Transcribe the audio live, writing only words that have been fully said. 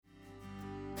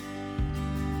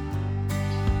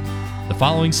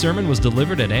following sermon was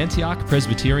delivered at Antioch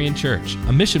Presbyterian Church,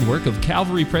 a mission work of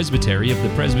Calvary Presbytery of the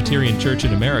Presbyterian Church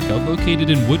in America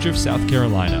located in Woodruff, South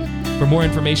Carolina. For more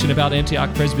information about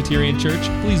Antioch Presbyterian Church,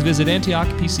 please visit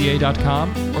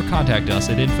antiochpca.com or contact us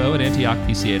at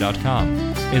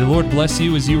info@antiochpca.com. May the Lord bless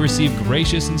you as you receive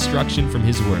gracious instruction from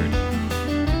His Word.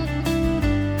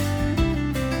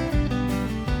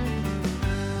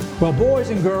 Well,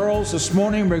 boys and girls, this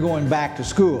morning we're going back to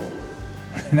school.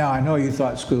 Now, I know you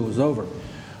thought school was over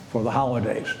for the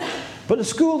holidays. But the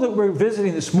school that we're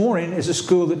visiting this morning is a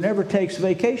school that never takes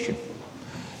vacation.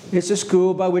 It's a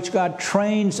school by which God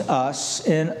trains us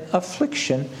in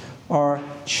affliction or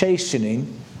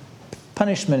chastening.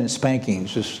 Punishment and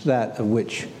spankings is that of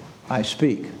which I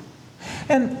speak.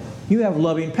 And you have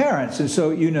loving parents, and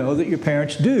so you know that your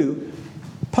parents do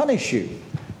punish you.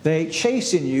 They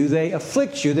chasten you, they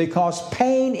afflict you, they cause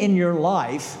pain in your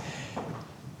life.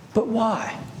 But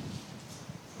why?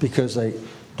 Because they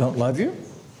don't love you?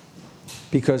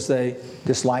 Because they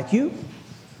dislike you?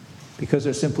 Because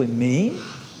they're simply mean?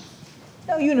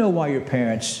 No, you know why your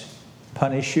parents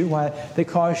punish you, why they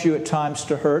cause you at times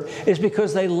to hurt. It's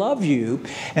because they love you,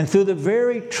 and through the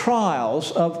very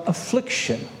trials of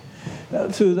affliction,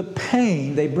 through the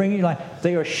pain they bring you life,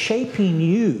 they are shaping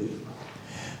you.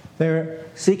 They're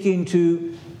seeking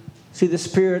to see the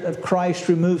Spirit of Christ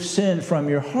remove sin from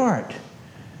your heart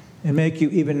and make you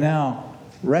even now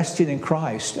resting in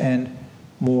Christ and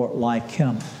more like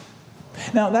Him.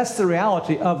 Now, that's the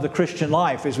reality of the Christian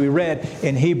life, as we read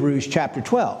in Hebrews chapter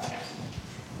 12.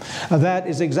 That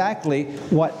is exactly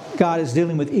what God is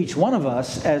dealing with each one of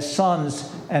us as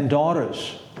sons and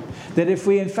daughters. That if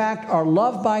we, in fact, are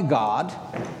loved by God,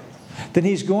 then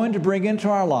He's going to bring into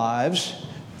our lives,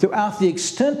 throughout the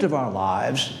extent of our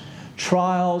lives,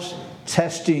 trials,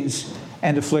 testings,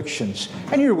 and afflictions.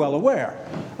 And you're well aware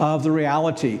of the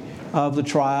reality of the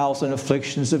trials and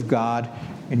afflictions of God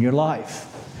in your life.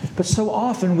 But so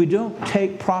often we don't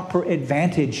take proper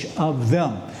advantage of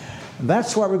them. And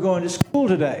that's why we're going to school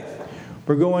today.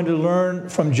 We're going to learn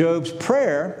from Job's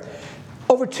prayer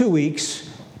over 2 weeks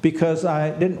because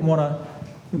I didn't want to,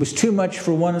 it was too much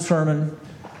for one sermon.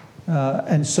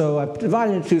 And so I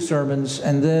divided it into 2 sermons.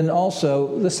 And then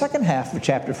also the second half of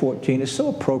chapter 14 is so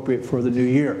appropriate for the new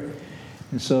year.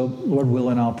 And so, Lord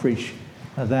willing, I'll preach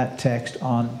that text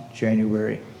on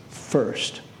January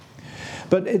 1st.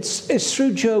 But it's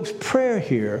through Job's prayer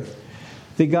here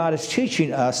that God is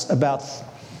teaching us about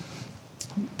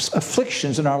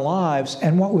afflictions in our lives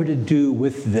and what we're to do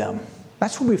with them.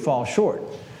 That's where we fall short.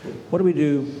 What do we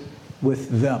do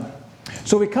with them?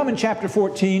 So we come in chapter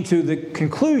 14 to the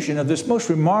conclusion of this most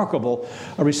remarkable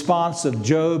response of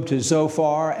Job to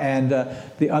Zophar and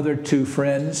the other 2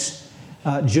 friends.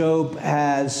 Job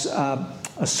has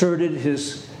asserted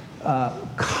his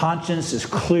conscience is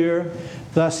clear.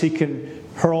 Thus he can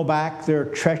hurl back their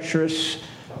treacherous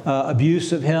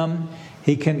abuse of him.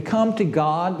 He can come to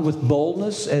God with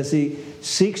boldness as he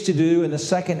seeks to do in the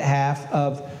second half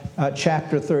of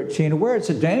chapter 13, where it's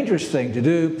a dangerous thing to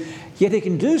do, yet he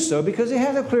can do so because he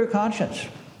has a clear conscience.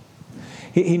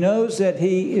 He knows that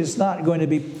he is not going to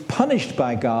be punished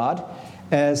by God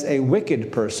as a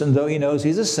wicked person, though he knows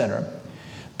he's a sinner.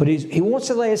 But he wants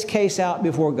to lay his case out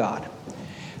before God.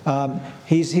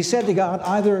 He said to God,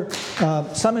 either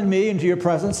summon me into your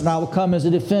presence and I will come as a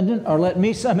defendant, or let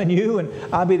me summon you and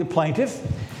I'll be the plaintiff.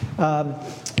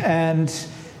 That's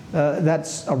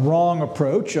a wrong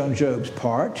approach on Job's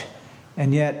part.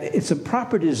 And yet it's a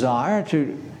proper desire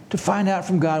to find out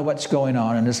from God what's going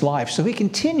on in his life. So he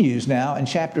continues now in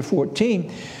chapter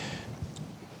 14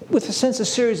 with a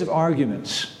series of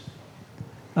arguments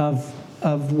of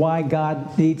why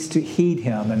God needs to heed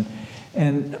him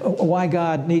and why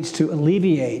God needs to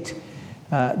alleviate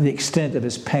the extent of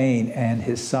his pain and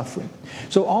his suffering.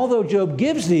 So although Job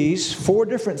gives these 4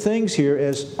 different things here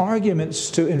as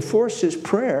arguments to enforce his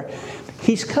prayer,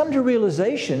 he's come to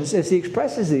realizations as he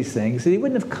expresses these things that he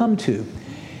wouldn't have come to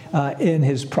in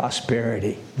his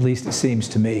prosperity, at least it seems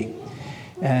to me.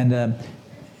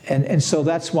 And so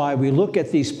that's why we look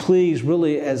at these pleas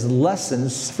really as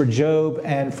lessons for Job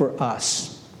and for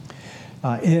us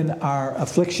in our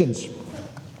afflictions.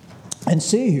 And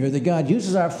see here that God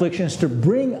uses our afflictions to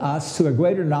bring us to a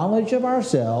greater knowledge of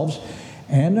ourselves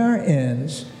and our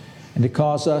ends, and to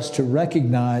cause us to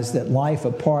recognize that life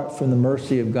apart from the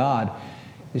mercy of God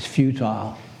is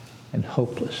futile and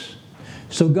hopeless.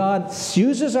 So God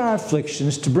uses our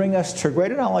afflictions to bring us to a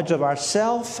greater knowledge of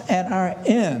ourselves and our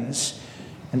ends,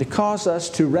 and to cause us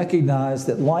to recognize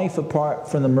that life apart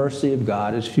from the mercy of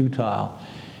God is futile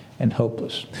and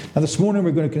hopeless. Now this morning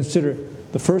we're going to consider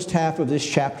the first half of this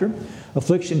chapter.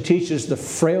 Affliction teaches the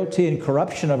frailty and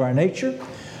corruption of our nature.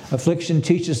 Affliction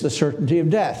teaches the certainty of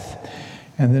death.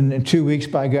 And then in 2 weeks,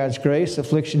 by God's grace,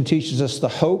 affliction teaches us the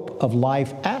hope of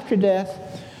life after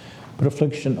death. But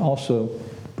affliction also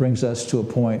brings us to a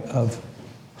point of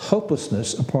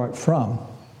hopelessness apart from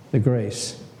the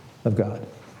grace of God.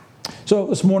 So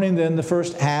this morning then, the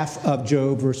first half of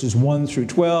Job, verses 1 through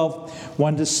 12,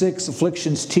 1 to 6,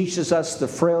 afflictions teaches us the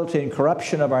frailty and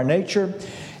corruption of our nature.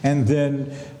 And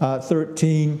then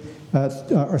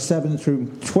 7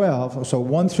 through 12, so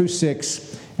 1 through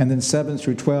 6, and then 7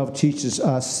 through 12 teaches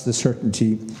us the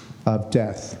certainty of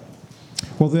death.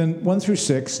 Well then, 1 through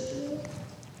 6,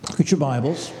 look at your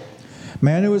Bibles.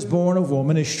 Man who is born of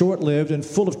woman is short-lived and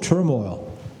full of turmoil.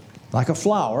 Like a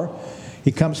flower,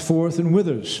 he comes forth and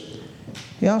withers.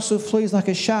 He also flees like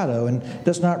a shadow and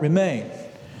does not remain.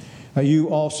 You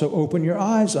also open your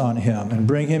eyes on him and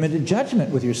bring him into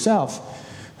judgment with yourself.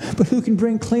 But who can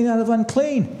bring clean out of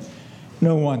unclean?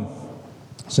 No one.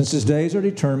 Since his days are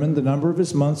determined, the number of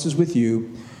his months is with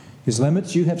you. His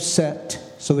limits you have set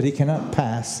so that he cannot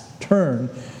pass. Turn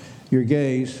your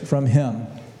gaze from him,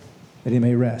 that he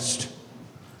may rest,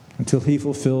 until he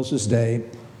fulfills his day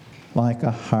like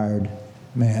a hired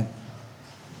man.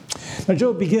 Now,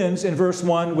 Job begins in verse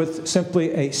 1 with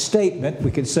simply a statement.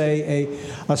 We could say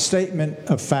a statement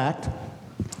of fact.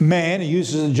 Man, he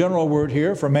uses a general word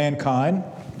here for mankind.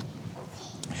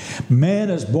 Man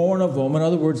is born of woman. In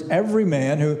other words, every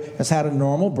man who has had a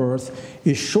normal birth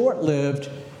is short-lived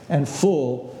and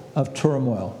full of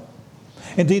turmoil.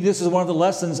 Indeed, this is one of the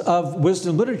lessons of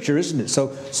wisdom literature, isn't it?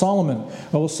 So Solomon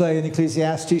will say in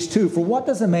Ecclesiastes 2, "For what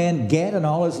does a man get in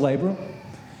all his labor?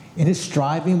 In his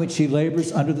striving which he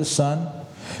labors under the sun?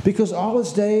 Because all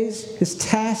his days his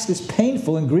task is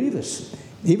painful and grievous.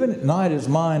 Even at night his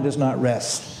mind does not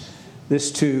rest.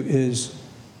 This too is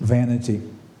vanity."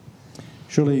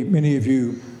 Surely many of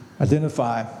you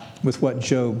identify with what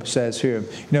Job says here.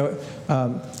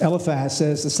 Eliphaz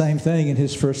says the same thing in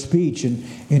his first speech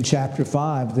in chapter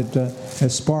 5, that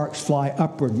as sparks fly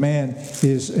upward, man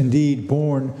is indeed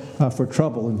born for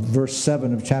trouble. In verse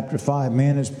 7 of chapter 5,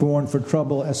 man is born for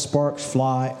trouble as sparks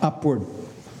fly upward.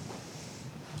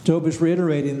 Job is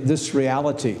reiterating this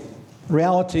reality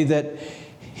that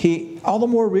he all the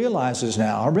more realizes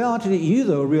now, a reality that you,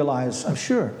 though, realize, I'm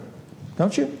sure,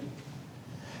 don't you?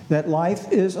 That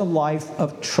life is a life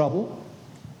of trouble.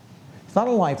 It's not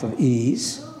a life of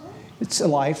ease. It's a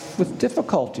life with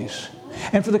difficulties.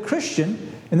 And for the Christian,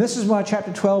 and this is why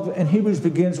chapter 12 in Hebrews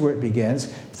begins where it begins,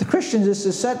 for the Christians, this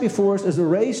is set before us as a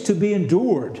race to be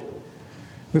endured.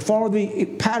 We follow the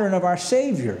pattern of our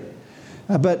Savior.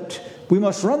 But we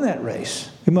must run that race.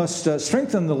 We must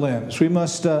strengthen the limbs. We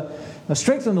must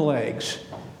strengthen the legs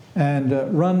and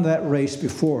run that race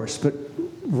before us. But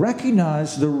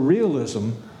recognize the realism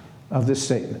of this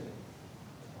statement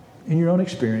in your own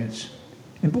experience.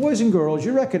 And boys and girls,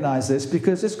 you recognize this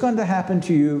because it's going to happen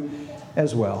to you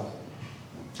as well.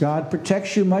 God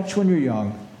protects you much when you're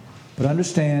young, but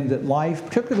understand that life,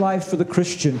 particularly life for the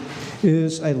Christian,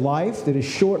 is a life that is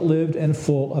short-lived and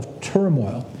full of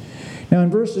turmoil. Now in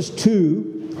verses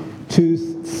 2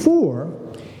 to 4,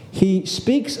 he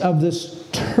speaks of this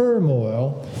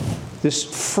turmoil, this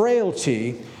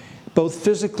frailty, both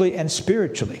physically and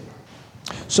spiritually.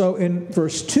 So in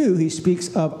verse 2, he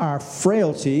speaks of our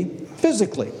frailty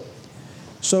physically.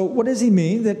 So what does he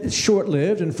mean that it's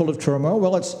short-lived and full of turmoil?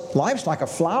 Well, life's like a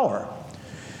flower.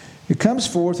 It comes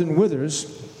forth and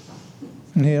withers,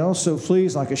 and it also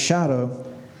flees like a shadow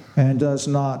and does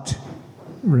not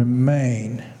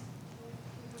remain.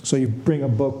 So you bring a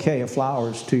bouquet of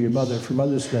flowers to your mother for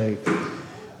Mother's Day,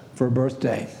 for a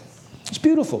birthday. It's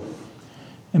beautiful.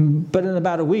 But in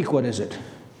about a week, what is it?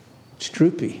 It's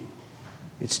droopy.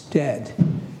 It's dead.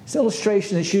 It's an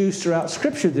illustration that's used throughout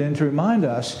Scripture then to remind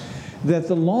us that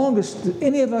the longest that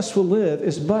any of us will live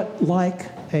is but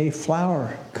like a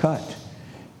flower cut,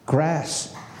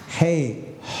 grass, hay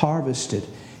harvested.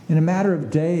 In a matter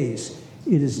of days,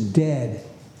 it is dead.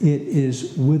 It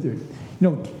is withered.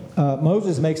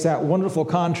 Moses makes that wonderful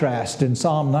contrast in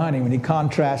Psalm 90 when he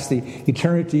contrasts the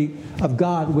eternity of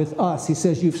God with us. He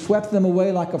says, "You've swept them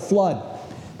away like a flood.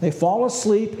 They fall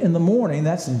asleep in the morning,"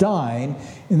 that's dying.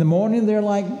 "In the morning they're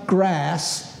like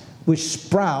grass which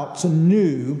sprouts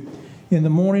anew. In the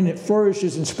morning it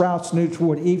flourishes and sprouts anew.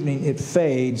 Toward evening it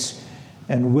fades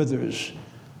and withers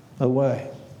away."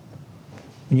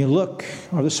 And you look,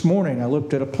 or this morning I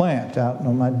looked at a plant out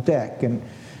on my deck, and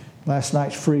last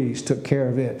night's freeze took care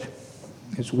of it.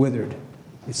 It's withered.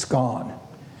 It's gone.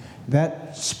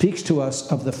 That speaks to us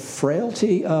of the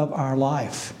frailty of our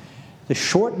life, the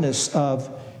shortness of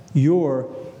your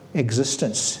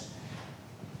existence.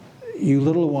 You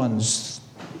little ones,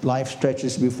 life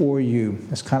stretches before you.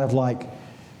 It's kind of like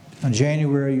in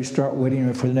January you start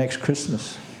waiting for the next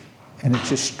Christmas. And it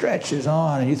just stretches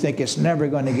on, and you think it's never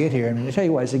going to get here. And I tell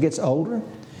you what, as it gets older,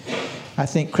 I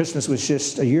think Christmas was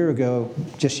just a year ago,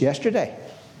 just yesterday.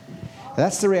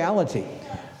 That's the reality.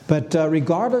 But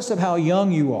regardless of how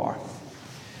young you are,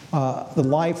 the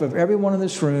life of everyone in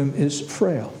this room is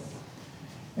frail.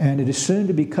 And it is soon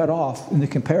to be cut off in the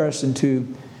comparison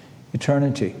to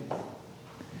eternity.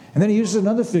 And then he uses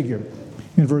another figure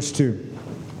in verse 2.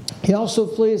 He also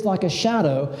flees like a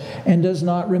shadow and does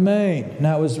not remain.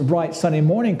 Now, it was a bright Sunday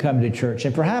morning coming to church,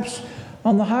 and perhaps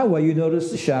on the highway you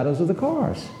notice the shadows of the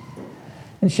cars.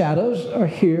 And shadows are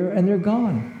here and they're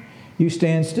gone. You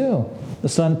stand still. The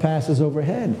sun passes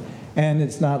overhead, and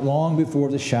it's not long before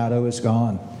the shadow is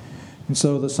gone. And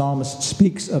so the psalmist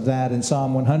speaks of that in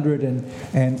Psalm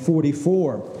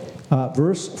 144,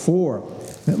 verse 4,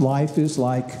 that life is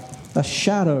like a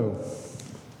shadow.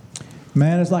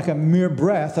 Man is like a mere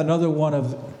breath. Another one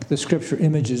of the scripture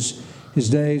images. His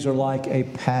days are like a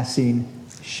passing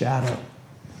shadow.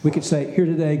 We could say, here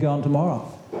today, gone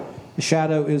tomorrow. The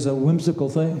shadow is a whimsical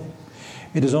thing.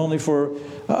 It is only for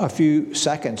a few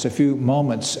seconds, a few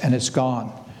moments, and it's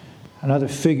gone. Another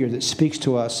figure that speaks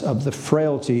to us of the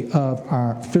frailty of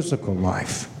our physical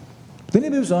life. Then he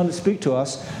moves on to speak to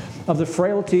us of the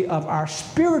frailty of our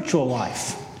spiritual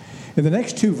life. In the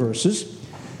next two verses,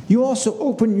 you also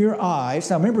open your eyes.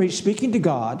 Now remember, he's speaking to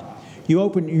God. You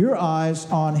open your eyes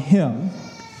on him,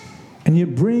 and you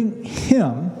bring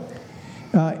him,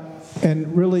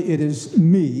 and really it is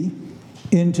me,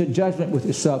 into judgment with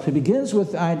yourself. He begins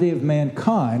with the idea of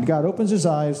mankind. God opens his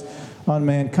eyes on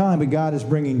mankind, but God is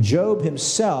bringing Job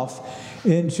himself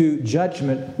into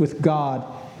judgment with God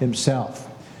himself.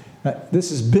 This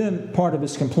has been part of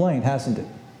his complaint, hasn't it?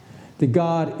 That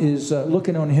God is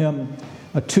looking on him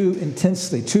too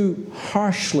intensely, too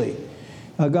harshly.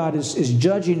 God is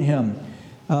judging him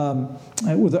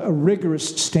with a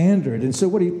rigorous standard. And so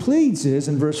what he pleads is,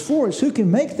 in verse 4, is who can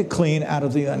make the clean out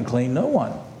of the unclean? No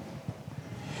one.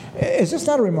 Is this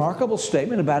not a remarkable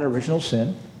statement about original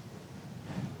sin?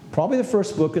 Probably the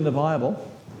first book in the Bible.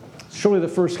 Surely the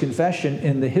first confession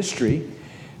in the history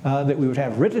that we would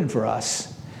have written for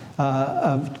us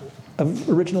of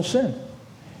original sin.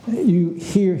 You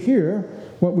hear here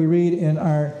what we read in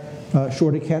our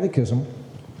shorter catechism.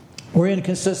 Wherein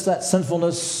consists that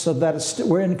sinfulness of that estate?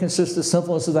 Wherein consists the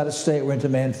sinfulness of that estate whereunto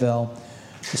man fell?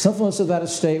 The sinfulness of that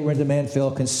estate whereunto man fell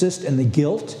consists in the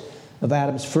guilt of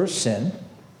Adam's first sin,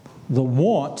 the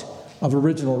want of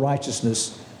original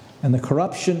righteousness, and the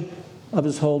corruption of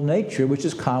his whole nature, which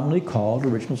is commonly called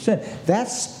original sin.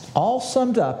 That's all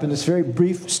summed up in this very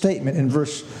brief statement in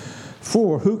verse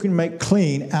 4. Who can make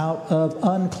clean out of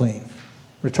unclean?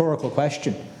 Rhetorical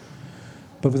question,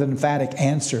 but with an emphatic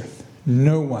answer.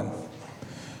 No one.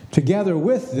 Together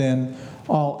with, then,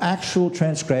 all actual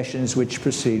transgressions which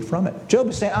proceed from it. Job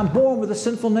is saying, I'm born with a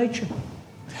sinful nature.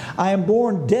 I am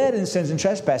born dead in sins and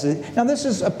trespasses. Now, this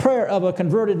is a prayer of a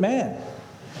converted man.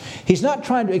 He's not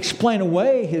trying to explain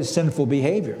away his sinful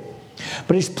behavior,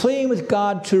 but he's pleading with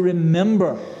God to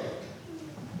remember.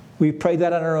 We pray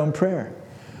that in our own prayer.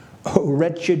 Oh,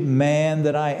 wretched man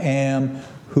that I am,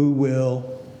 who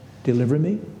will deliver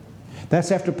me?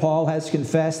 That's after Paul has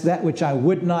confessed, that which I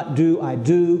would not do, I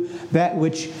do. That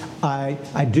which I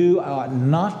do, I ought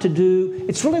not to do.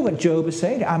 It's really what Job is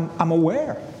saying. I'm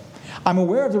aware. I'm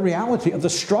aware of the reality of the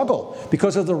struggle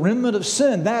because of the remnant of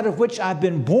sin, that of which I've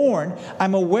been born.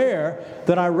 I'm aware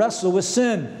that I wrestle with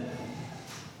sin.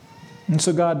 And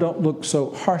so God, don't look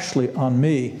so harshly on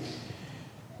me.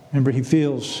 Remember, he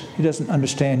doesn't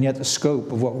understand yet the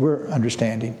scope of what we're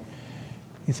understanding.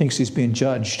 He thinks he's being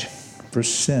judged for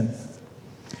sin.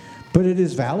 But it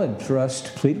is valid for us to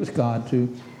plead with God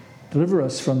to deliver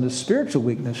us from the spiritual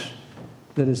weakness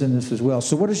that is in this as well.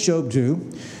 So what does Job do?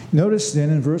 Notice then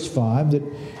in verse 5 that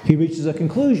he reaches a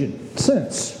conclusion.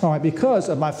 Since, all right, because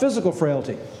of my physical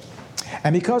frailty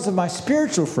and because of my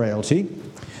spiritual frailty,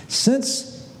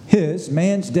 since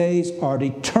man's days are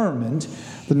determined,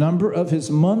 the number of his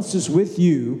months is with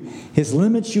you, his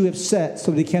limits you have set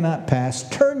so that he cannot pass.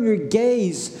 Turn your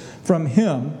gaze from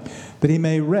him that he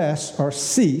may rest or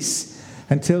cease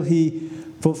until he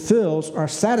fulfills or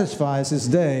satisfies his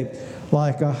day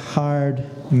like a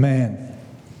hired man.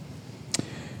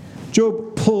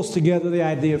 Job pulls together the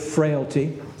idea of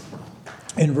frailty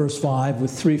in verse 5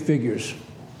 with three figures,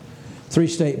 three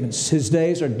statements. His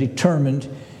days are determined,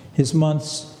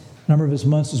 number of his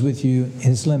months is with you,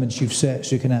 his limits you've set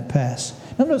so you cannot pass.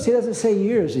 Notice he doesn't say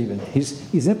years even.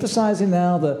 He's emphasizing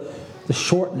now the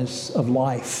shortness of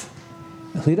life.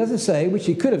 He doesn't say, which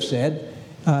he could have said,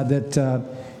 that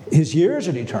his years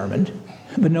are determined.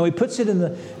 But no, he puts it in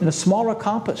a smaller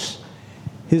compass.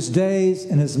 His days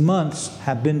and his months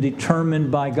have been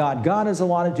determined by God. God has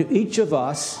allotted to each of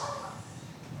us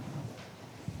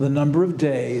the number of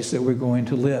days that we're going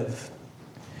to live.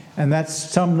 And that's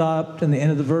summed up in the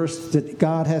end of the verse, that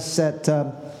God has set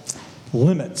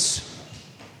limits.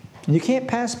 And you can't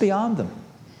pass beyond them.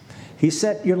 He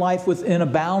set your life within a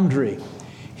boundary.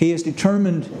 He has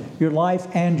determined your life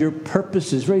and your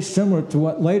purposes. Very similar to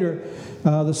what later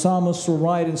the psalmist will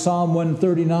write in Psalm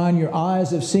 139, your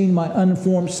eyes have seen my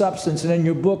unformed substance, and in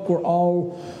your book were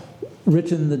all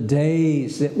written the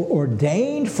days that were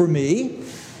ordained for me,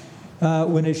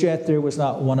 when as yet there was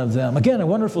not one of them. Again, a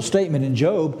wonderful statement in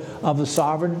Job of the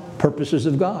sovereign purposes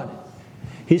of God.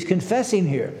 He's confessing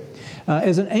here,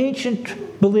 as an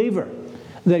ancient believer,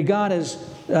 that God has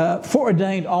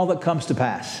foreordained all that comes to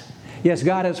pass. Yes,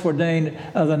 God has ordained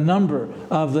the number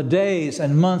of the days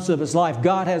and months of his life.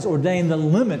 God has ordained the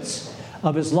limits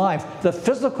of his life, the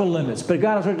physical limits. But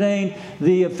God has ordained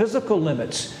the physical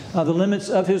limits, the limits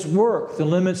of his work, the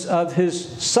limits of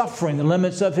his suffering, the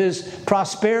limits of his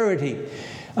prosperity,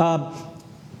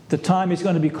 the time he's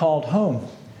going to be called home.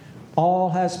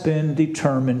 All has been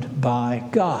determined by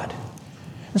God.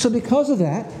 And so because of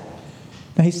that,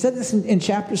 now he said this in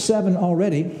chapter 7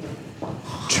 already,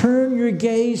 turn your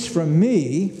gaze from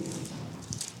me,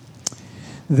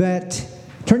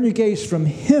 turn your gaze from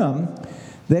him,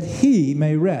 that he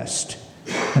may rest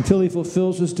until he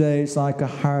fulfills his days like a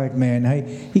hired man. Now,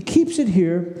 he keeps it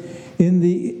here in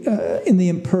the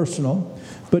impersonal,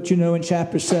 but in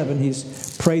chapter 7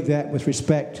 he's prayed that with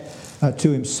respect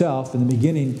to himself in the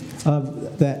beginning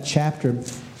of that chapter,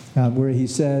 where he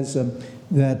says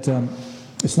that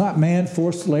it's not man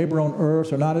forced to labor on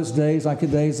earth, or not his days like the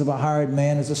days of a hired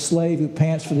man, as a slave who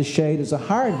pants for the shade, as a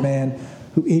hired man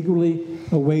who eagerly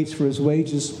awaits for his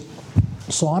wages.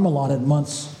 So I'm allotted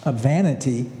months of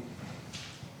vanity.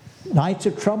 Nights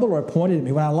of trouble are appointed to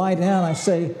me. When I lie down, I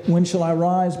say, when shall I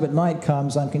rise? But night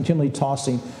comes, I'm continually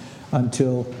tossing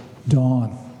until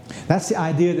dawn. That's the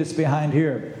idea that's behind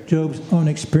here. Job's own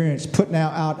experience put now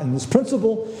out in this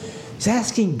principle. He's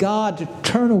asking God to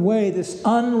turn away this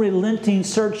unrelenting,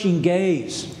 searching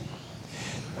gaze.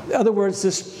 In other words,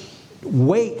 this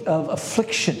weight of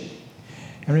affliction.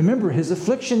 And remember, his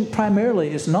affliction primarily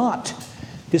is not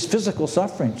his physical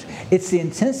sufferings. It's the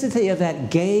intensity of that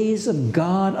gaze of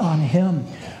God on him,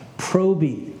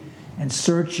 probing and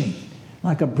searching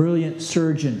like a brilliant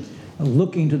surgeon,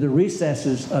 looking to the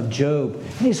recesses of Job.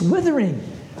 And he's withering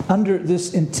under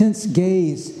this intense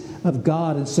gaze of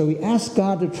God. And so he asks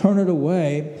God to turn it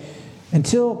away and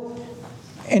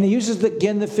he uses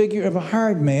again the figure of a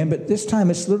hired man, but this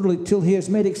time it's literally till he has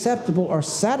made acceptable or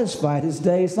satisfied his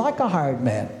days like a hired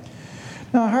man.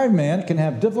 Now, a hired man can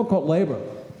have difficult labor,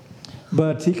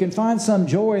 but he can find some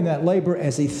joy in that labor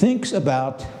as he thinks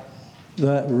about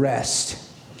the rest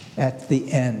at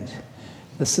the end,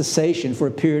 the cessation for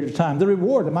a period of time. The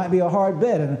reward, it might be a hard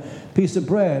bed and a piece of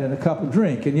bread and a cup of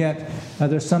drink, and yet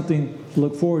there's something to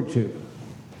look forward to.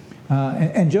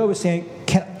 And Job is saying,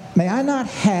 may I not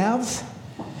have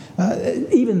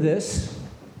even this?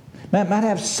 May I not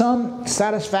have some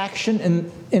satisfaction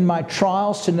in my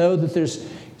trials to know that there's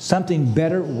something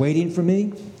better waiting for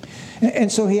me?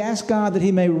 And so he asks God that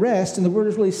he may rest, and the word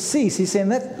is really cease. He's saying,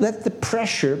 let the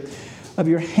pressure of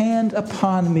your hand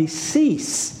upon me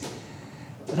cease,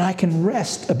 that I can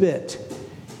rest a bit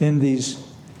in these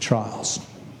trials.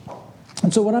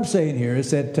 And so what I'm saying here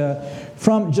is that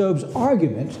from Job's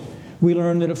argument, we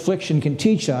learn that affliction can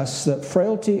teach us the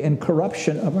frailty and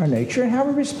corruption of our nature and how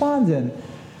we respond then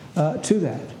to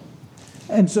that.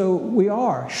 And so we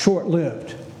are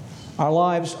short-lived. Our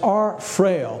lives are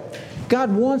frail.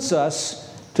 God wants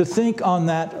us to think on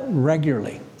that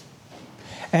regularly.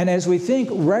 And as we think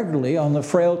regularly on the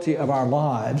frailty of our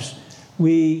lives,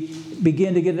 we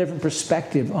begin to get a different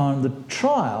perspective on the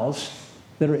trials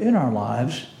that are in our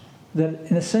lives, that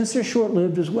in a sense they're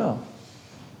short-lived as well.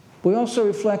 We also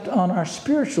reflect on our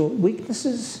spiritual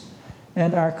weaknesses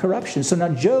and our corruption. So now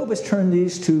Job has turned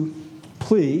these to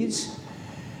pleas,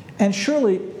 and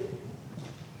surely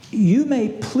you may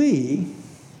plea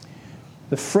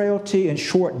the frailty and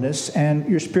shortness and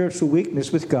your spiritual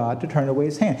weakness with God to turn away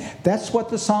his hand. That's what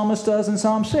the psalmist does in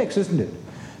Psalm 6, isn't it?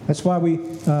 That's why we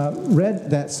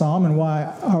read that psalm and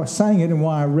why I sang it and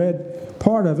why I read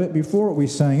part of it before we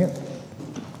sang it.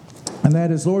 And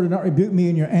that is, Lord, do not rebuke me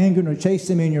in your anger, nor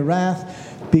chasten me in your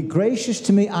wrath. Be gracious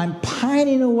to me. I'm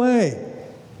pining away.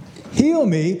 Heal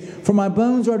me, for my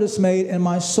bones are dismayed, and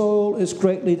my soul is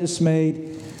greatly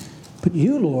dismayed. But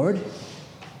you, Lord,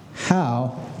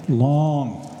 how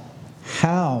long?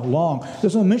 How long?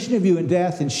 There's no mention of you in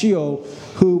death and Sheol.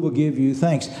 Who will give you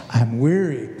thanks? I'm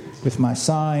weary with my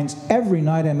signs. Every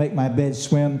night I make my bed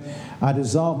swim. I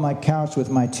dissolve my couch with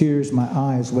my tears. My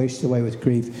eyes waste away with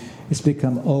grief. It's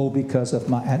become old because of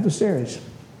my adversaries.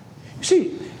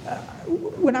 See,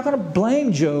 we're not going to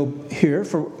blame Job here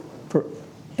for,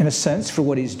 in a sense, for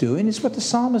what he's doing. It's what the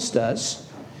psalmist does.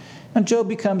 And Job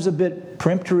becomes a bit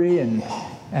peremptory and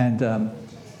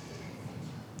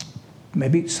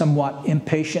maybe somewhat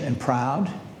impatient and proud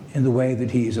in the way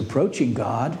that he is approaching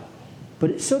God. But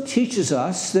it still teaches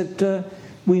us that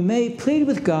we may plead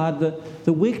with God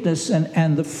the weakness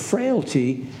and the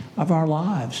frailty of our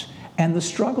lives and the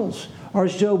struggles. Or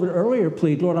as Job would earlier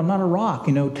plead, Lord, I'm not a rock.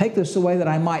 Take this away that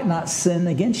I might not sin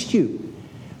against you.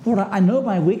 Lord, I know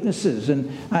my weaknesses,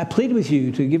 and I plead with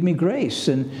you to give me grace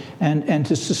and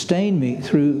to sustain me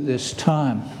through this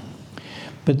time.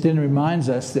 But then it reminds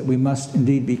us that we must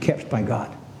indeed be kept by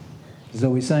God. As though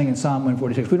we sang in Psalm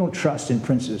 146, we don't trust in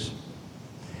princes.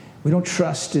 We don't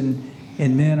trust in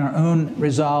men, our own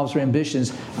resolves or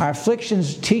ambitions. Our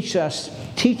afflictions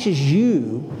teaches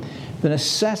you the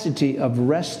necessity of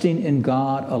resting in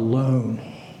God alone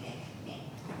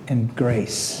and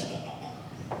grace.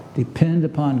 Depend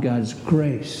upon God's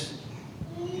grace.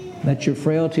 Let your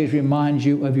frailties remind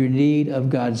you of your need of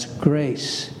God's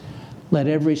grace. Let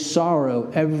every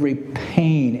sorrow, every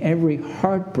pain, every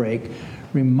heartbreak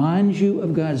remind you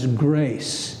of God's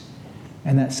grace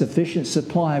and that sufficient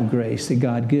supply of grace that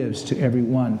God gives to every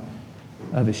one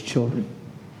of His children.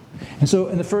 And so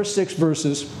in the first 6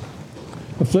 verses,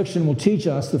 affliction will teach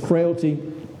us the frailty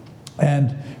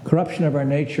and corruption of our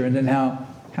nature and then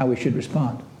how we should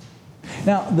respond.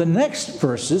 Now, the next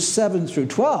verses, 7 through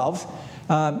 12,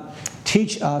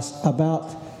 teach us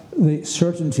about the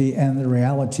certainty and the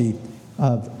reality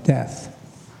of death.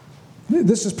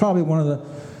 This is probably one of the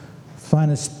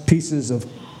finest pieces of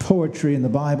poetry in the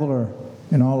Bible or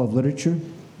in all of literature.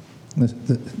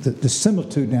 The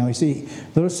similitude now, you see,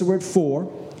 notice the word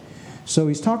for. So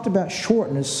he's talked about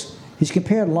shortness. He's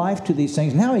compared life to these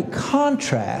things. Now he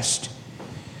contrasts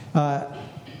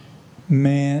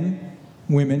man,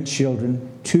 women, children,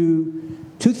 to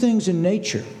two things in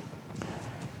nature.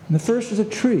 And the first is a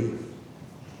tree.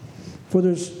 For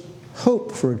there's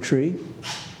hope for a tree.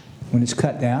 When it's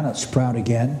cut down, it'll sprout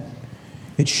again.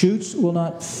 Its shoots will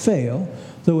not fail.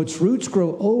 Though its roots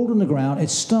grow old in the ground,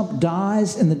 its stump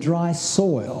dies in the dry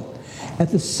soil. At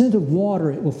the scent of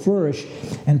water it will flourish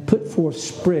and put forth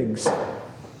sprigs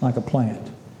like a plant.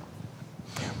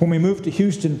 When we moved to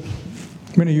Houston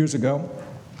many years ago,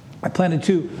 I planted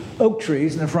 2 oak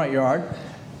trees in the front yard,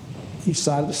 each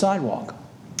side of the sidewalk.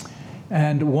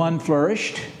 And one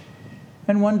flourished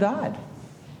and one died.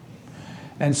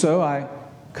 And so I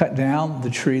cut down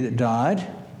the tree that died,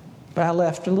 but I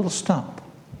left a little stump.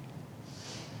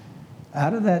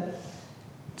 Out of that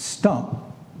stump,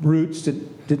 roots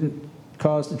that didn't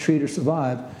cause the tree to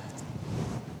survive,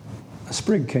 a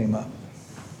sprig came up.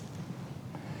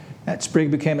 That sprig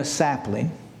became a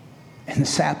sapling, and the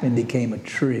sapling became a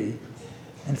tree.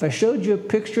 And if I showed you a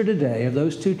picture today of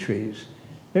those 2 trees,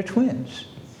 they're twins.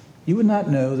 You would not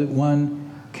know that one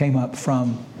came up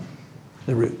from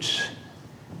the roots.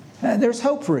 There's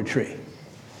hope for a tree.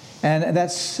 And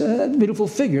that's a beautiful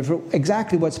figure for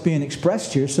exactly what's being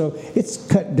expressed here. So it's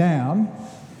cut down,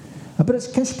 but it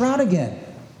can sprout again.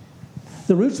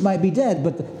 The roots might be dead,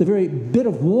 but the very bit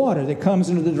of water that comes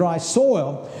into the dry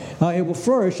soil, it will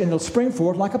flourish and it'll spring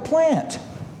forth like a plant.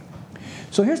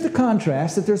 So here's the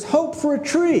contrast, that there's hope for a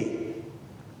tree.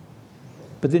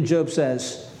 But then Job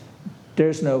says,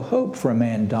 there's no hope for a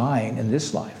man dying in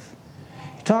this life.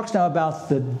 He talks now about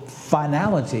the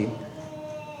finality,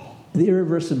 the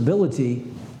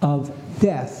irreversibility of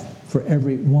death for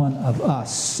every one of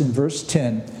us. In verse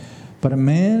 10, but a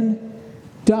man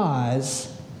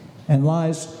dies and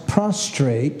lies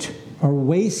prostrate or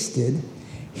wasted.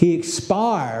 He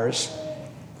expires,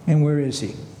 and where is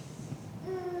he?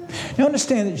 Now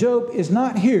understand that Job is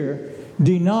not here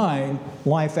denying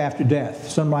life after death.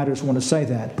 Some writers want to say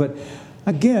that. But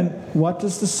again, what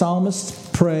does the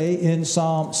psalmist pray in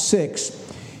Psalm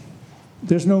 6?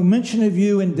 There's no mention of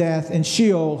you in death, and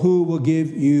Sheol, who will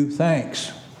give you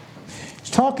thanks.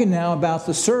 He's talking now about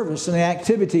the service and the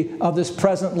activity of this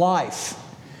present life.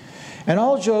 And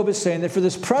all Job is saying that for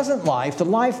this present life, the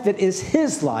life that is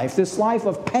his life, this life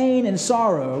of pain and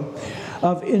sorrow,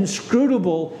 of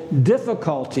inscrutable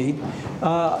difficulty,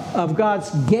 of God's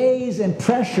gaze and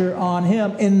pressure on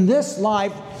him, in this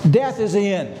life, death is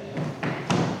the end.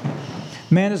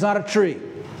 Man is not a tree.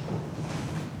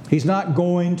 He's not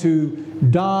going to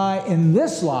die in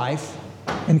this life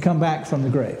and come back from the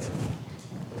grave.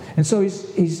 And so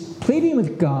he's pleading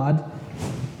with God,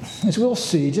 as we'll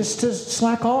see, just to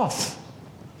slack off.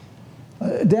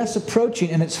 Death's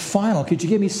approaching and it's final. Could you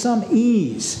give me some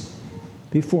ease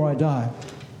before I die?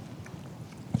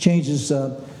 Changes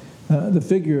the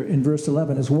figure in verse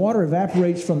 11. As water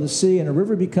evaporates from the sea and a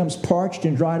river becomes parched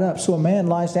and dried up, so a man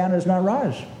lies down and does not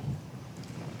rise.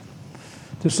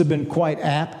 This has been quite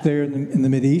apt there in the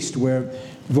Mideast, where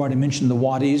we've already mentioned the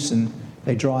wadis and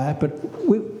they dry up, but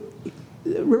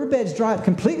riverbeds dry up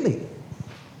completely.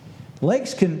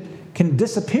 Lakes can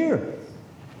disappear.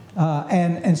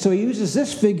 And so he uses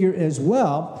this figure as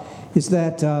well, is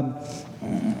that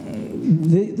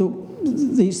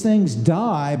these things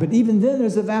die, but even then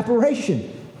there's evaporation.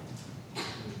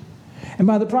 And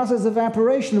by the process of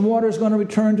evaporation, the water is going to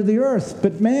return to the earth.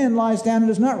 But man lies down and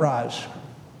does not rise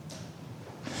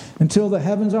until the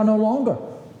heavens are no longer.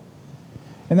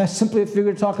 And that's simply a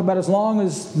figure to talk about as long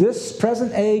as this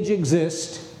present age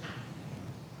exists,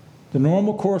 the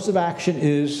normal course of action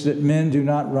is that men do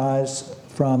not rise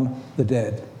from the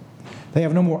dead. They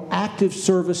have no more active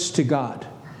service to God,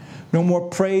 no more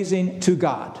praising to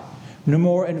God, no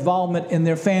more involvement in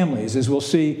their families, as we'll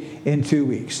see in 2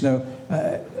 weeks. No,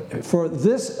 for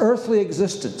this earthly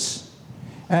existence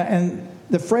and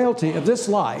the frailty of this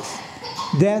life,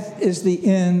 death is the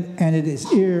end and it is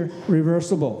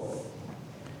irreversible.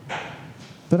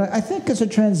 But I think as a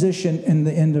transition in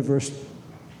the end of verse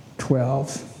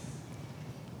 12,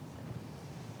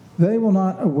 they will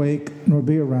not awake nor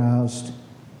be aroused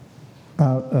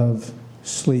out of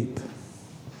sleep.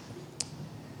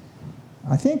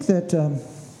 I think that,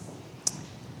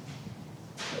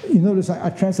 you notice I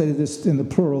translated this in the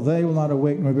plural. They will not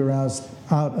awake nor be aroused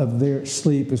out of their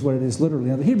sleep is what it is literally.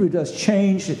 Now, the Hebrew does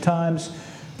change at times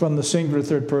from the singular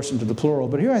third person to the plural.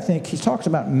 But here I think he talks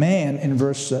about man in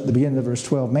the beginning of verse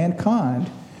 12. Mankind,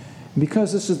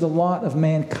 because this is the lot of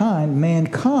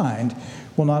mankind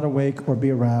will not awake or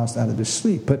be aroused out of his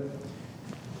sleep. But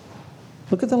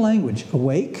look at the language,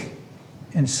 awake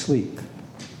and sleep.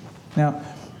 Now,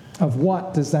 of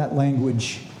what does that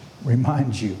language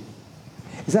remind you?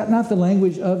 Is that not the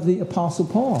language of the Apostle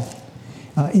Paul?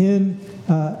 In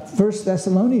 1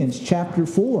 Thessalonians chapter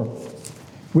 4,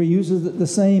 where he uses the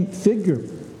same figure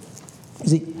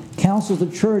as he counsels the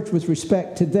church with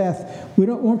respect to death. We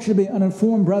don't want you to be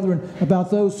uninformed, brethren,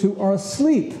 about those who are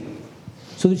asleep,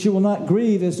 so that you will not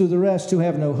grieve as do the rest who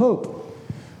have no hope.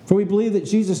 For we believe that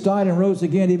Jesus died and rose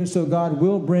again, even so God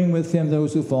will bring with him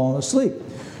those who fall asleep.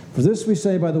 For this we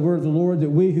say by the word of the Lord,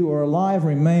 that we who are alive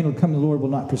and remain will come to the Lord will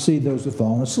not precede those who have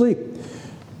fallen asleep.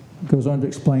 It goes on to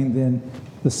explain then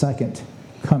the second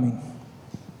coming,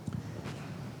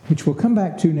 which we'll come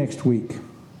back to next week.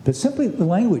 But simply the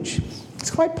language. It's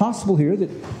quite possible here that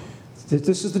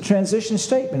this is the transition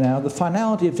statement now, the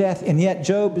finality of death, and yet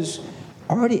Job is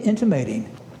already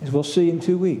intimating, as we'll see in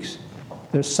 2 weeks,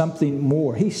 there's something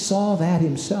more. He saw that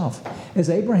himself. As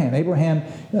Abraham,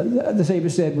 the Savior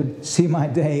said, would see my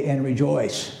day and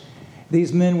rejoice.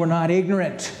 These men were not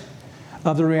ignorant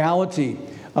of the reality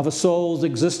of a soul's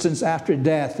existence after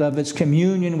death, of its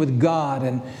communion with God,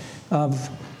 and of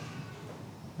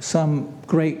some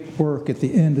great work at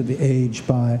the end of the age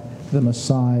by the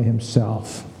Messiah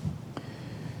himself.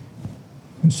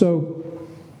 And so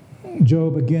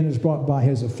Job again is brought by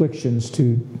his afflictions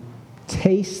to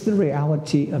taste the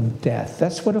reality of death.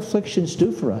 That's what afflictions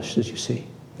do for us, as you see.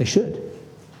 They should.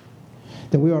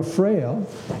 That we are frail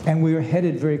and we are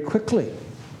headed very quickly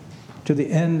to the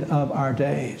end of our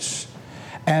days.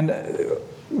 And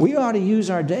we ought to use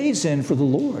our days in for the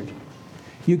Lord.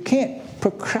 You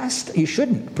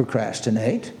shouldn't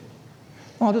procrastinate.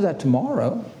 Well, I'll do that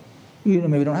tomorrow.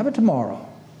 Maybe don't have it tomorrow.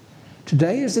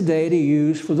 Today is the day to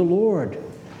use for the Lord.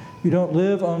 You don't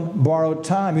live on borrowed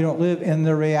time. You don't live in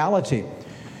the reality.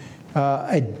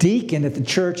 A deacon at the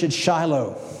church at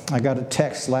Shiloh, I got a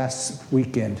text last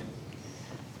weekend.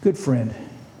 Good friend,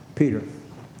 Peter,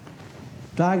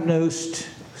 diagnosed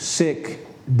sick,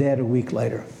 dead a week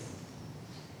later.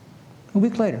 A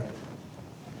week later.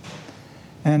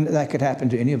 And that could happen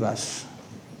to any of us.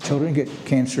 Children get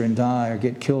cancer and die or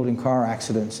get killed in car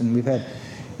accidents. And we've had,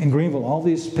 in Greenville, all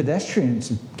these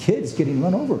pedestrians and kids getting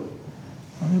run over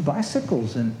on their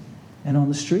bicycles and on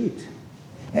the street.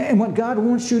 And what God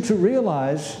wants you to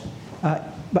realize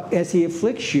as he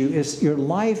afflicts you is your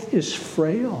life is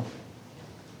frail.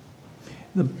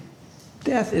 The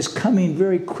death is coming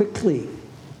very quickly.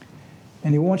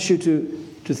 And he wants you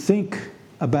to think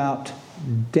about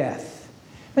death.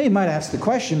 Now you might ask the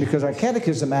question, because our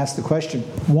catechism asks the question,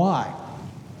 why?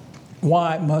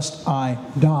 Why must I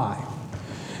die?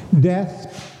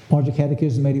 Death, Larger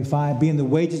Catechism 85, being the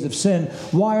wages of sin,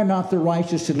 why are not the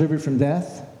righteous delivered from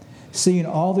death? seeing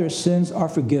all their sins are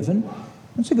forgiven?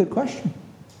 That's a good question,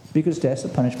 because death's a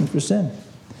punishment for sin.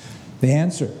 The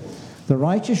answer, the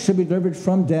righteous should be delivered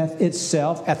from death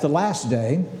itself at the last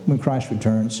day when Christ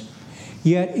returns,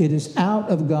 yet it is out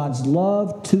of God's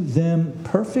love to them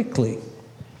perfectly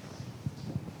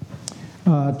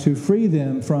to free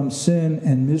them from sin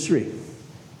and misery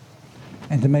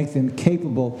and to make them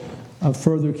capable of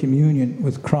further communion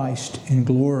with Christ in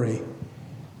glory,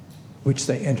 which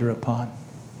they enter upon.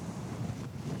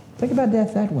 Think about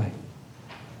death that way.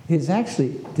 It's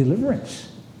actually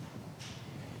deliverance.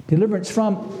 Deliverance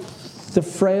from the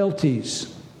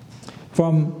frailties,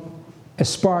 from as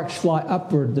sparks fly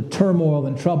upward, the turmoil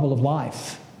and trouble of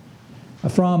life,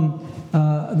 from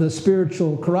the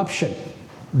spiritual corruption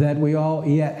that we all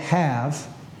yet have.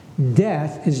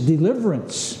 Death is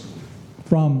deliverance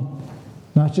from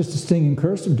not just the sting and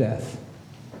curse of death,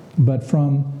 but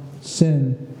from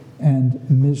sin and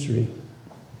misery.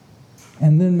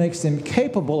 And then makes them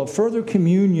capable of further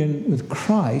communion with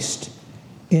Christ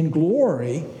in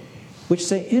glory, which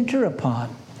they enter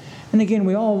upon. And again,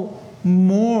 we all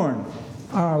mourn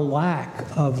our lack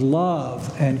of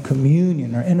love and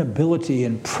communion, our inability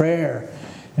in prayer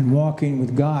and walking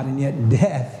with God, and yet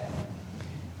death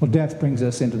brings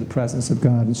us into the presence of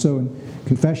God. And so in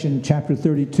Confession chapter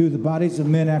 32, the bodies of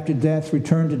men after death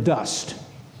return to dust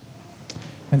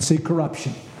and see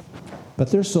corruption,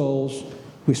 but their souls,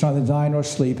 which neither die nor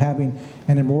sleep, having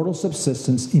an immortal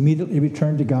subsistence, immediately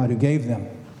return to God who gave them.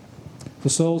 The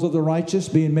souls of the righteous,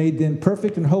 being made then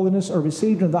perfect in holiness, are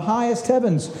received into the highest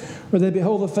heavens, where they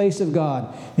behold the face of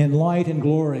God in light and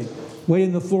glory,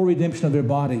 waiting the full redemption of their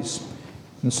bodies.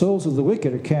 And the souls of the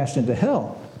wicked are cast into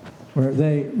hell, where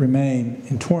they remain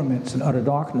in torments and utter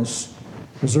darkness,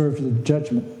 reserved to the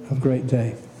judgment of great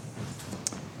day.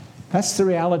 That's the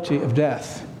reality of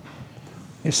death.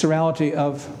 It's the reality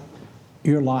of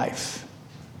your life.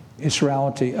 It's the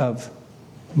reality of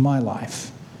my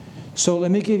life. So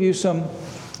let me give you some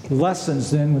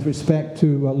lessons then with respect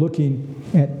to looking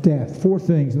at death. 4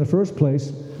 things. In the first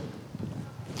place,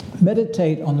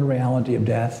 meditate on the reality of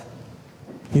death.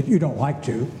 You don't like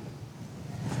to,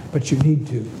 but you need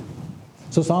to.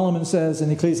 So Solomon says in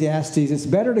Ecclesiastes, it's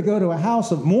better to go to a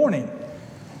house of mourning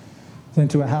than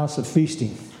to a house of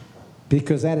feasting,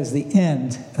 because that is the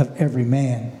end of every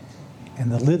man,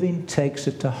 and the living takes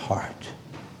it to heart.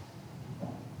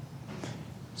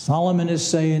 Solomon is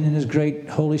saying in his great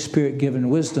Holy Spirit-given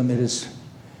wisdom, it is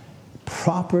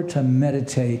proper to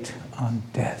meditate on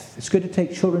death. It's good to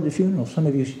take children to funerals. Some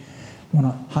of you want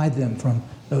to hide them from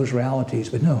those realities,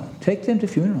 but no, take them to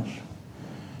funerals.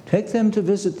 Take them to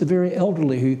visit the very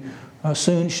elderly who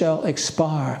soon shall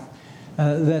expire,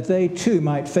 that they too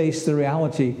might face the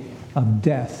reality of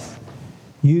death.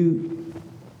 You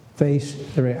face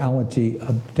the reality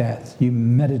of death. You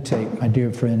meditate, my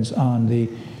dear friends, on the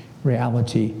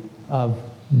reality of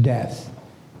death,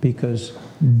 because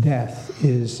death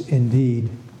is indeed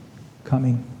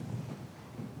coming.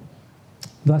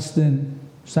 Thus then,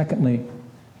 secondly,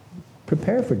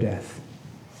 prepare for death.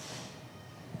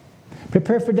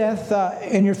 Prepare for death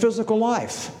in your physical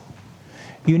life.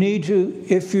 You need to,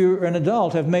 if you're an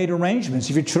adult, have made arrangements,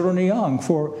 if your children are young,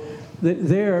 for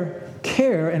their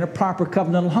care in a proper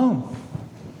covenantal home.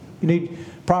 You need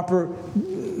proper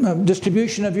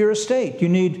distribution of your estate. You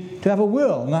need to have a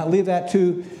will, not leave that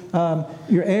to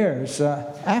your heirs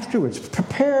afterwards.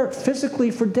 Prepare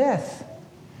physically for death.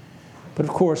 But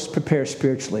of course, prepare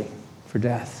spiritually for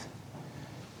death.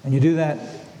 And you do that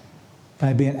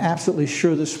by being absolutely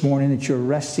sure this morning that you're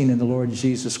resting in the Lord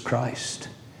Jesus Christ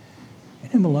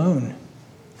and Him alone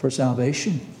for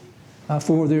salvation.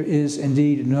 For there is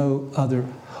indeed no other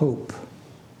hope.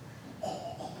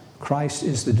 Christ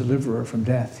is the deliverer from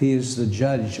death. He is the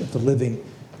judge of the living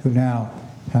who now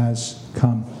has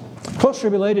come. Closely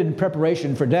related in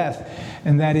preparation for death,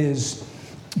 and that is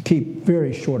keep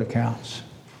very short accounts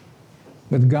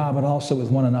with God, but also with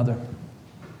one another.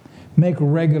 Make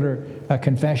regular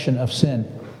confession of sin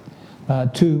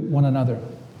to one another.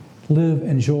 Live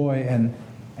in joy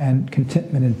and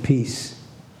contentment and peace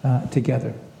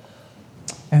together.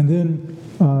 And then,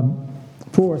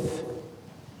 fourth,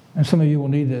 and some of you will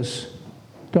need this,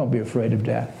 don't be afraid of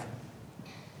death.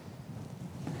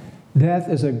 Death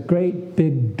is a great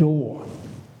big door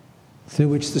through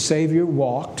which the Savior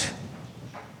walked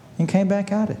and came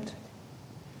back out it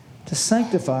to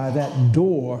sanctify that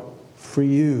door for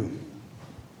you.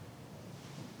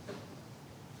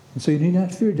 And so you need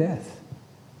not fear death.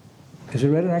 As we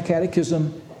read in our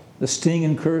catechism, the sting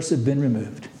and curse have been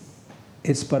removed.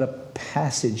 It's but a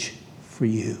passage for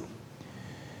you.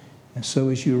 And so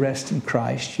as you rest in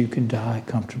Christ, you can die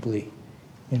comfortably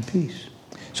in peace.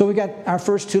 So we got our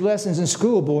first two lessons in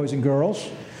school, boys and girls,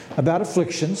 about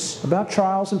afflictions, about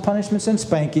trials and punishments and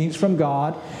spankings from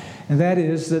God. And that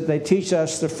is that they teach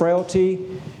us the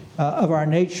frailty of our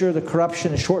nature, the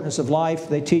corruption and shortness of life.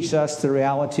 They teach us the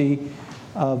reality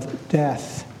of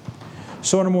death.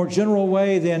 So in a more general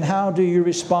way, then, how do you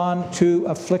respond to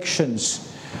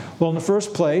afflictions? Well, in the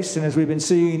first place, and as we've been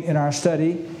seeing in our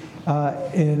study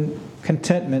in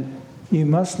contentment, you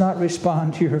must not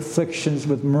respond to your afflictions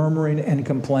with murmuring and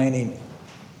complaining.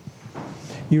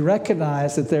 You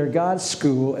recognize that they're God's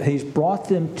school, and He's brought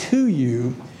them to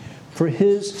you for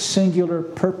His singular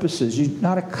purposes. You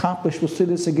not accomplish, we'll see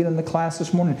this again in the class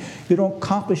this morning, you don't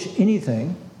accomplish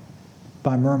anything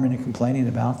by murmuring and complaining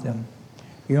about them.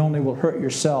 You only will hurt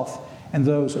yourself and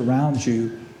those around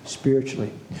you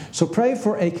spiritually. So pray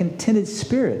for a contented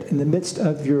spirit in the midst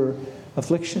of your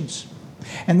afflictions.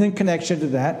 And then connection to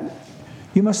that,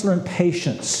 you must learn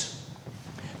patience.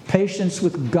 Patience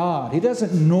with God. He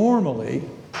doesn't normally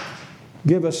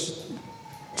give us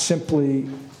simply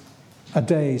a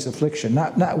day's affliction.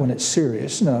 Not when it's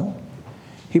serious, no.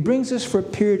 He brings us for a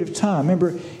period of time.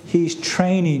 Remember, He's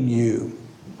training you.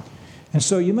 And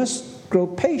so you must grow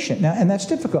patient. Now, and that's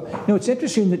difficult. You know, it's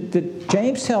interesting that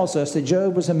James tells us that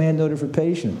Job was a man noted for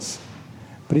patience.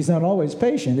 But he's not always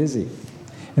patient, is he?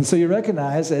 And so you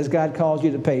recognize, as God calls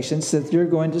you to patience, that you're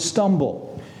going to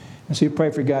stumble. And so you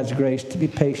pray for God's grace to be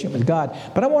patient with God.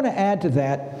 But I want to add to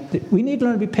that we need to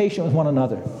learn to be patient with one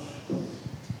another.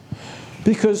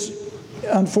 Because,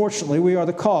 unfortunately, we are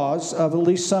the cause of at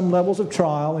least some levels of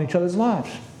trial in each other's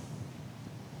lives.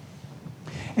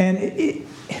 And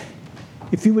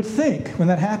if you would think, when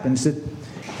that happens, that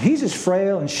he's as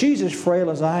frail and she's as frail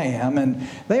as I am, and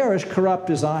they are as corrupt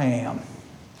as I am,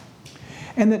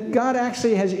 and that God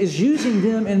actually is using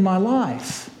them in my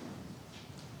life.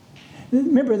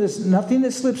 Remember, there's nothing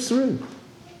that slips through.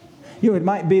 You know, it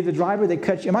might be the driver that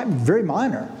cuts you. It might be very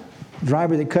minor,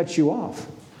 driver that cuts you off.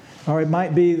 Or it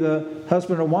might be the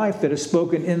husband or wife that has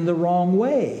spoken in the wrong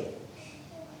way.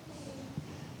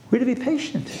 We're to be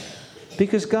patient,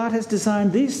 because God has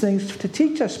designed these things to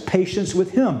teach us patience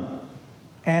with Him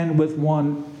and with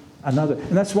one another.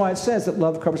 And that's why it says that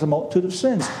love covers a multitude of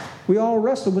sins. We all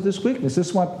wrestle with this weakness. This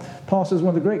is why Paul says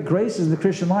one of the great graces in the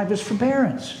Christian life is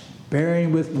forbearance.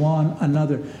 Bearing with one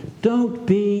another. Don't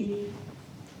get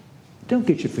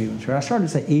your feelings hurt. I started to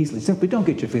say easily. Simply don't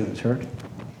get your feelings hurt.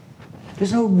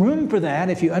 There's no room for that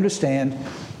if you understand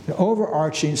the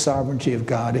overarching sovereignty of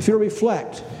God. If you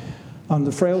reflect on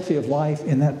the frailty of life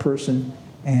in that person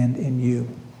and in you.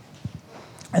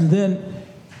 And then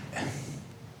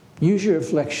use your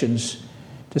afflictions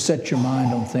to set your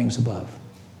mind on things above.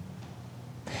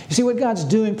 You see, what God's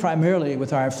doing primarily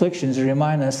with our afflictions is to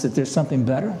remind us that there's something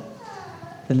better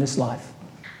than this life.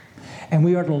 And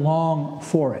we are to long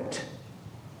for it.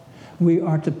 We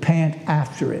are to pant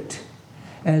after it.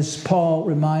 As Paul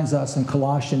reminds us in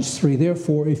Colossians 3,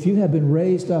 therefore, if you have been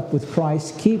raised up with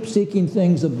Christ, keep seeking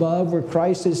things above where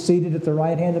Christ is seated at the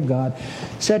right hand of God.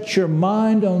 Set your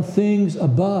mind on things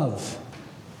above,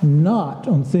 not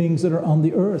on things that are on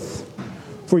the earth.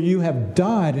 For you have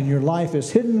died, and your life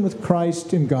is hidden with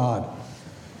Christ in God.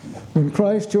 When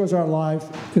Christ, who is our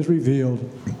life, is revealed,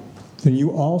 then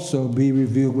you also be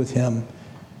revealed with Him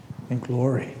in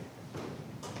glory.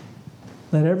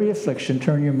 Let every affliction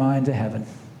turn your mind to heaven.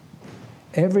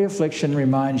 Every affliction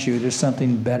reminds you there's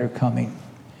something better coming,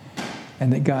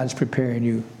 and that God's preparing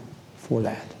you for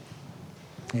that.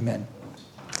 Amen.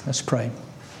 Let's pray.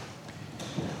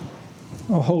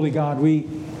 Oh, holy God, we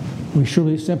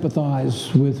surely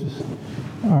sympathize with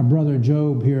our brother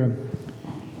Job here,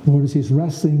 Lord, as he's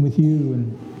wrestling with you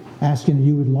and asking that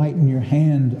you would lighten your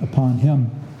hand upon him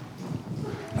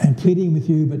and pleading with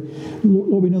you. But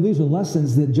Lord, we know these are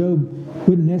lessons that Job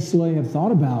wouldn't necessarily have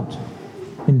thought about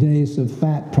in days of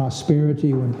fat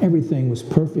prosperity when everything was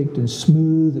perfect and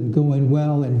smooth and going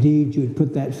well. Indeed, you had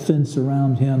put that fence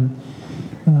around him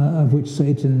of which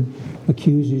Satan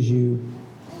accuses you.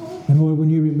 And Lord, when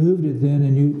you removed it then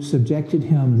and you subjected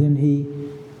him, then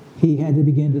he had to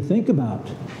begin to think about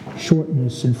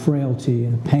shortness and frailty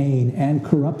and pain and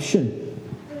corruption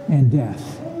and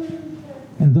death.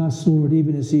 And thus, Lord,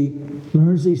 even as he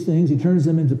learns these things, he turns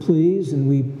them into pleas, and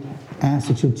we ask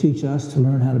that you'll teach us to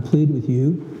learn how to plead with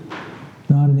you,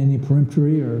 not in any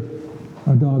peremptory or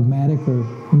dogmatic or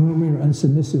murmuring or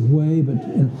unsubmissive way, but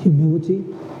in humility,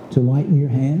 to lighten your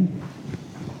hand,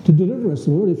 to deliver us,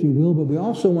 Lord, if you will. But we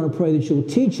also want to pray that you'll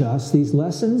teach us these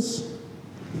lessons,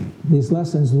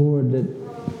 Lord, that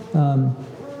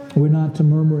we're not to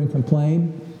murmur and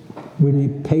complain. We're to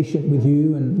be patient with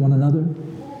you and one another.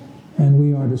 and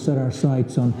we are to set our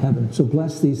sights on heaven. So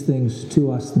bless these things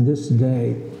to us this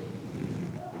day.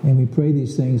 And we pray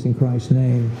these things in Christ's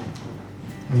name.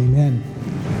 Amen.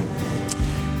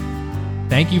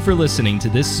 Thank you for listening to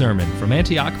this sermon from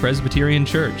Antioch Presbyterian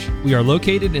Church. We are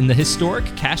located in the historic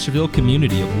Cashville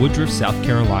community of Woodruff, South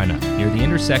Carolina, near the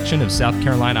intersection of South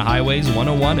Carolina Highways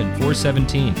 101 and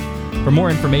 417. For more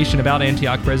information about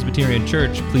Antioch Presbyterian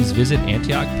Church, please visit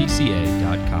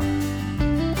antiochpca.com.